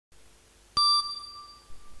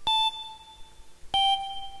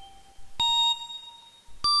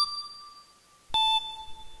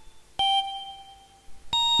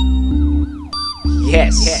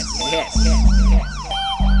Yes.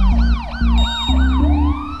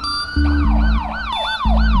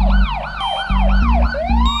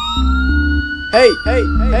 Hey.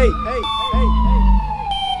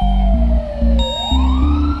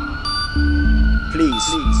 Please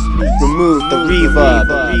remove the reverb.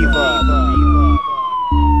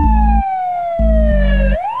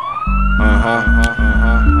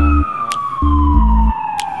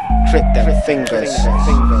 Clip them fingers.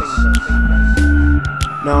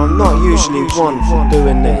 Now I'm not usually one for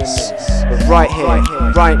doing this, but right here,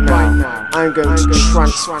 right now, I'm going to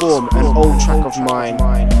transform an old track of mine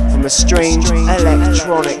from a strange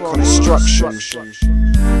electronic construction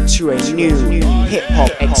to a new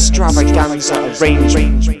hip-hop extravaganza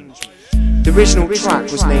arrangement. The original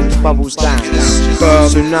track was named Bubbles Dance,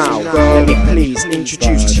 so now let me please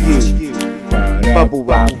introduce to you Bubble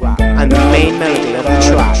Wrap and the main melody of the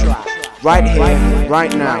track. Right here,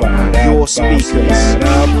 right now, your speakers.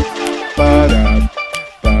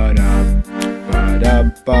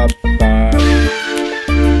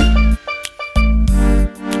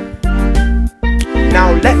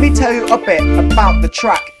 Now let me tell you a bit about the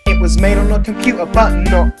track. It was made on a computer but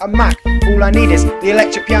not a Mac. All I need is the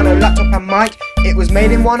electric piano, laptop and mic. It was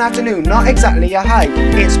made in one afternoon, not exactly a hike.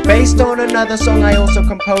 It's based on another song I also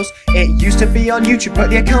composed. It used to be on YouTube but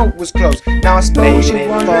the account was closed. Now I suppose you're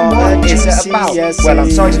wondering what is it about. Well, I'm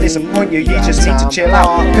sorry to disappoint you, you just need to chill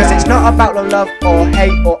out. Cause it's not about love or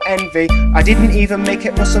hate or envy. I didn't even make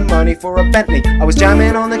it for some money for a Bentley. I was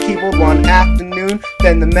jamming on the keyboard one afternoon,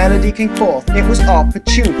 then the melody came forth, it was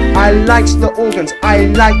opportune. I liked the organs, I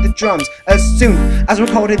liked the drums. As soon as I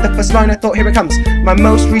recorded the first line I thought, here it comes, my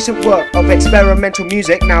most recent work of experimental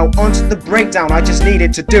music. Now onto the breakdown, I just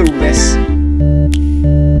needed to do this.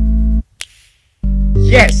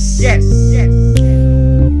 Yes.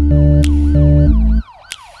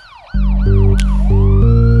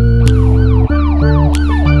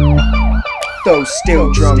 Those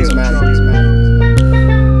steel drums, man.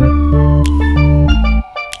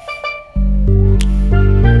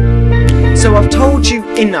 So I've told you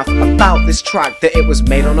enough about this track, that it was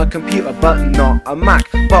made on a computer but not a Mac.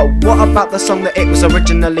 But what about the song that it was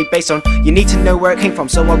originally based on? You need to know where it came from,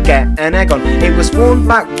 so I'll get an egg on. It was formed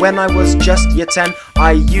back when I was just year 10.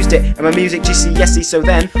 I used it in my music GCSE, so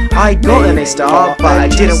then I got an A star, but I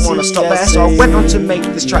didn't want to stop there, so I went on to make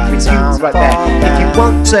this track for you right there. If you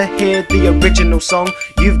want to hear the original song,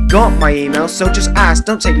 you've got my email, so just ask,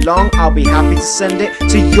 don't take long, I'll be happy to send it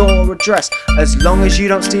to your address, as long as you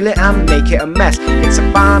don't steal it and make it a mess. It's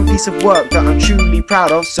a fine piece of work that I'm truly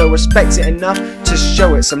proud of, so respect it enough to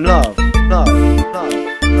show it some love.